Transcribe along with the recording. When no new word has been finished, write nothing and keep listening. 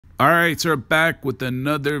All right, so we're back with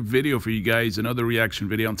another video for you guys, another reaction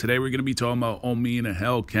video. And today we're going to be talking about OMI and a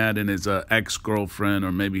HELLCAT and his ex-girlfriend,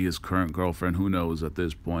 or maybe his current girlfriend, who knows at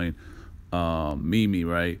this point, Mimi,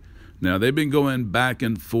 right? Now, they've been going back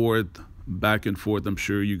and forth. I'm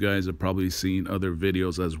sure you guys have probably seen other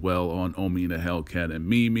videos as well on OMI and a HELLCAT and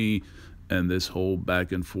Mimi, and this whole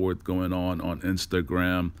back and forth going on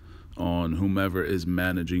Instagram. On whomever is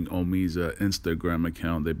managing OMI's Instagram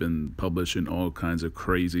account. They've been publishing all kinds of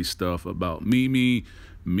crazy stuff about Mimi.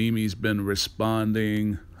 Mimi's been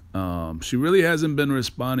responding. She really hasn't been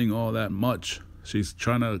responding all that much. She's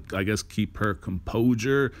trying to, I guess, keep her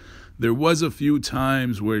composure. There was a few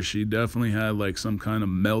times where she definitely had like some kind of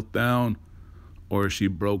meltdown, or she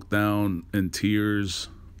broke down in tears.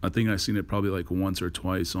 I think I seen it probably like once or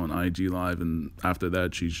twice on IG Live, and after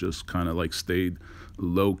that she's just kind of like stayed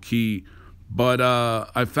low key. But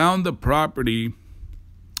I found the property,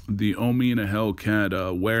 the OMI and a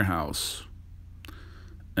HELLCAT warehouse,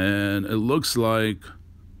 and it looks like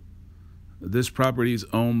this property is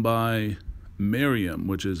owned by Miriam,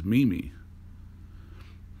 which is Mimi.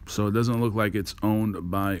 So it doesn't look like it's owned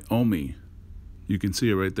by OMI. You can see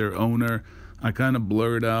it right there, owner. I kind of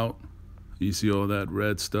blurred out. You see all that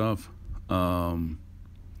red stuff.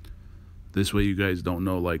 This way you guys don't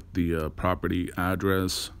know like the property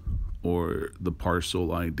address or the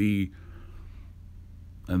parcel ID.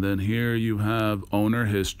 And then here you have owner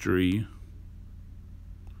history.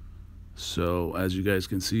 So as you guys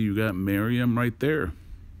can see, you got Miriam right there.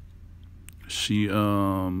 She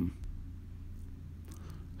got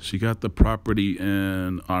the property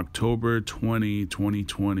in October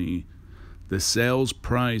 2020. The sales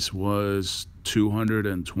price was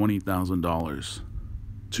 $220,000.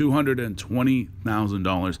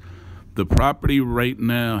 $220,000. The property right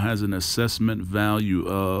now has an assessment value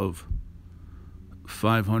of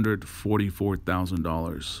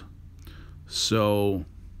 $544,000. So,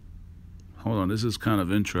 hold on, this is kind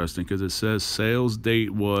of interesting because it says sales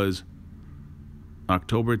date was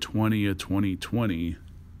October 20th, 2020.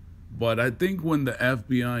 But I think when the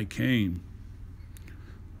FBI came,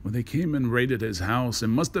 when they came and raided his house, it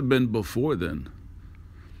must have been before then.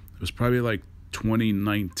 It was probably like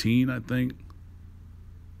 2019, I think.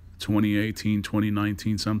 2018,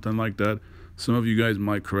 2019, something like that. Some of you guys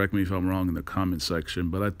might correct me if I'm wrong in the comment section,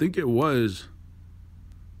 but I think it was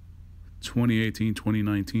 2018,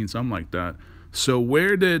 2019, something like that. So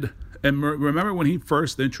where did, and remember when he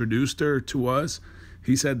first introduced her to us,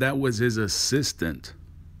 he said that was his assistant.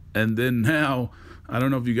 And then now, I don't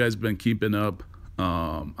know if you guys been keeping up.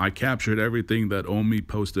 I captured everything that OMI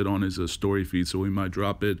posted on his story feed, so we might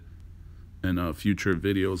drop it in future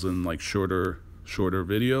videos and like shorter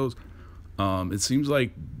videos. It seems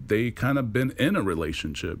like they kind of been in a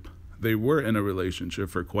relationship. They were in a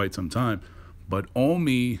relationship for quite some time, but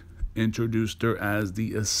OMI introduced her as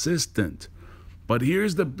the assistant. But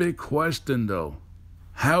here's the big question though.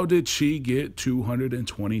 How did she get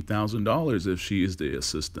 $220,000 if she is the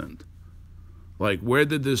assistant? Like, where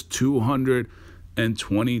did this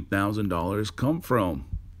 $220,000 come from?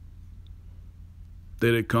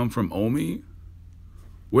 Did it come from OMI?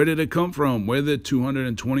 Where did it come from? Where did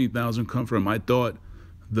 $220,000 come from? I thought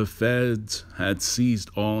the feds had seized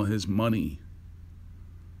all his money.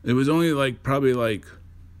 It was only like probably like,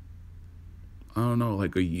 I don't know,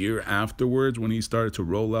 like a year afterwards when he started to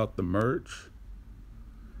roll out the merch.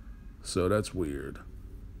 So that's weird.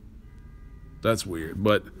 That's weird.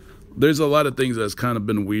 But there's a lot of things that's kind of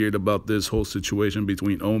been weird about this whole situation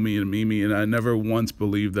between OMI and Mimi, and I never once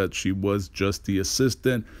believed that she was just the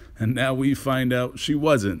assistant, and now we find out she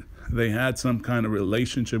wasn't. They had some kind of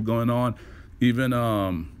relationship going on. Even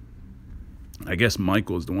I guess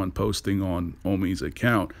Michael's the one posting on OMI's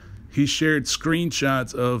account. He shared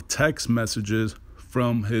screenshots of text messages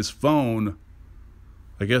from his phone,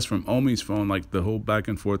 I guess from OMI's phone, like the whole back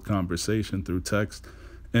and forth conversation through text.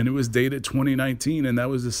 And it was dated 2019, and that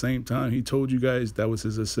was the same time he told you guys that was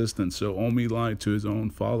his assistant. So OMI lied to his own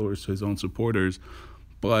followers, to his own supporters.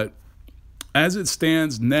 But as it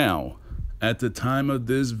stands now, at the time of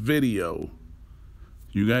this video,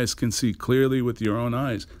 you guys can see clearly with your own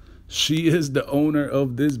eyes, she is the owner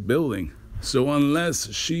of this building. So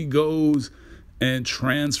unless she goes and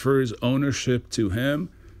transfers ownership to him,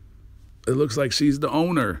 it looks like she's the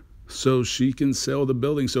owner. So she can sell the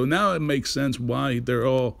building. So now it makes sense why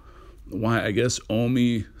why I guess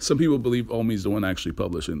OMI, some people believe OMI's the one actually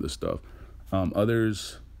publishing this stuff.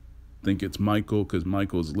 Others think it's Michael, because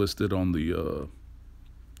Michael's listed on the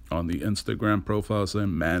Instagram profile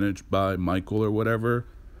saying managed by Michael or whatever.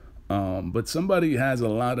 But somebody has a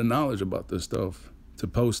lot of knowledge about this stuff to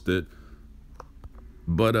post it.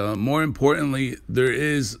 But more importantly, there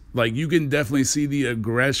is, like, you can definitely see the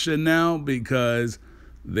aggression now because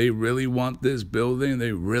they really want this building.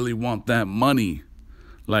 They really want that money.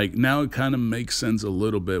 Like, now it kind of makes sense a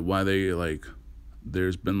little bit why they, like,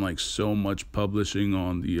 there's been, like, so much publishing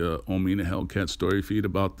on the OMI and HELLCAT story feed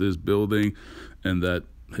about this building, and that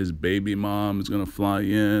his baby mom is going to fly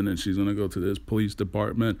in and she's going to go to this police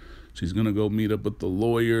department. She's going to go meet up with the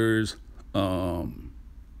lawyers. I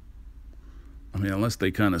mean, unless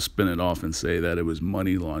they kind of spin it off and say that it was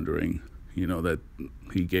money laundering, you know, that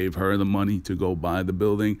he gave her the money to go buy the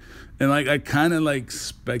building. And, like, I kind of, like,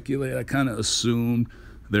 speculate, I kind of assumed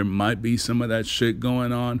there might be some of that shit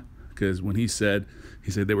going on, because when he said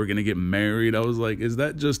they were going to get married, I was like, is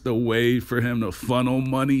that just a way for him to funnel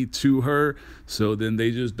money to her so then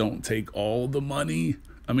they just don't take all the money?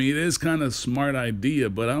 I mean, it is kind of a smart idea,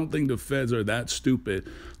 but I don't think the feds are that stupid.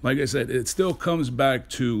 Like I said, it still comes back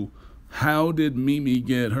to, how did Mimi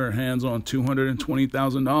get her hands on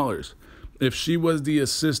 $220,000 if she was the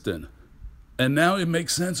assistant? And now it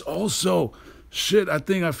makes sense also. Shit, I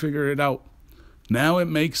think I figured it out. Now it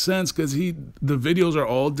makes sense because the videos are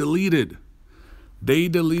all deleted. They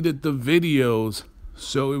deleted the videos,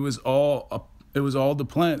 so it was all the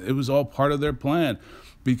plan. It was all part of their plan.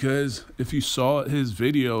 Because if you saw his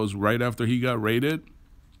videos right after he got raided,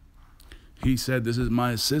 he said, "This is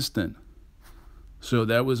my assistant." So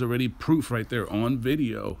that was already proof right there on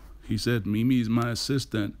video. He said, "Mimi's my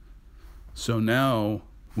assistant." So now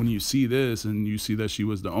when you see this and you see that she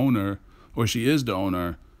was the owner, or she is the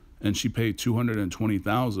owner, and she paid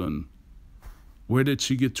 $220,000, where did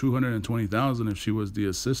she get $220,000 if she was the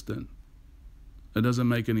assistant? It doesn't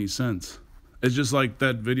make any sense. It's just like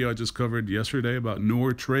that video I just covered yesterday about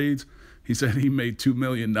Noor Trades. He said he made $2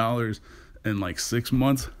 million in like 6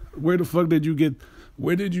 months. Where the fuck did you get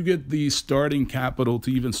the starting capital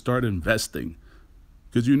to even start investing?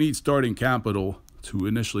 Because you need starting capital to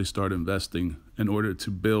initially start investing in order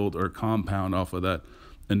to build or compound off of that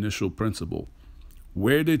initial principle.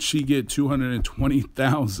 Where did she get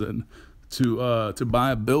 $220,000 to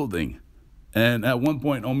buy a building? And at one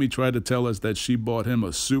point, Omi tried to tell us that she bought him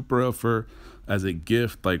a Supra as a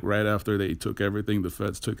gift, like right after they took everything, the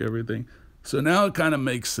feds took everything. So now it kind of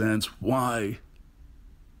makes sense why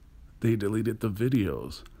they deleted the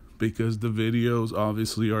videos, because the videos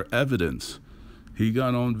obviously are evidence. He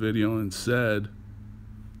got on video and said,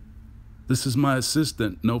 "This is my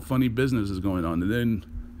assistant. No funny business is going on." And then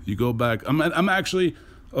you go back. I'm actually,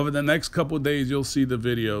 over the next couple of days, you'll see the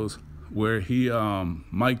videos where he,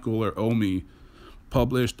 Michael or Omi,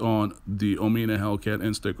 published on the OMI and HELLCAT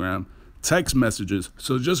Instagram text messages.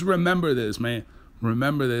 So just remember this, man.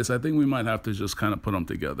 Remember this. I think we might have to just kind of put them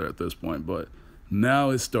together at this point, but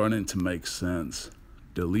now it's starting to make sense.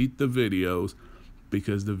 Delete the videos,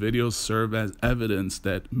 because the videos serve as evidence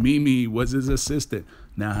that Mimi was his assistant.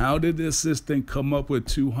 Now, how did the assistant come up with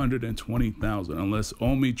 $220,000? Unless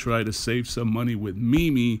Omi tried to save some money with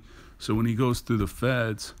Mimi, so when he goes through the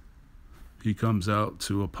feds, he comes out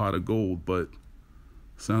to a pot of gold. But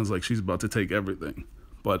sounds like she's about to take everything.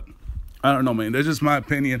 But I don't know, man. That's just my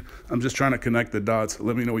opinion. I'm just trying to connect the dots.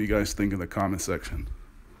 Let me know what you guys think in the comment section.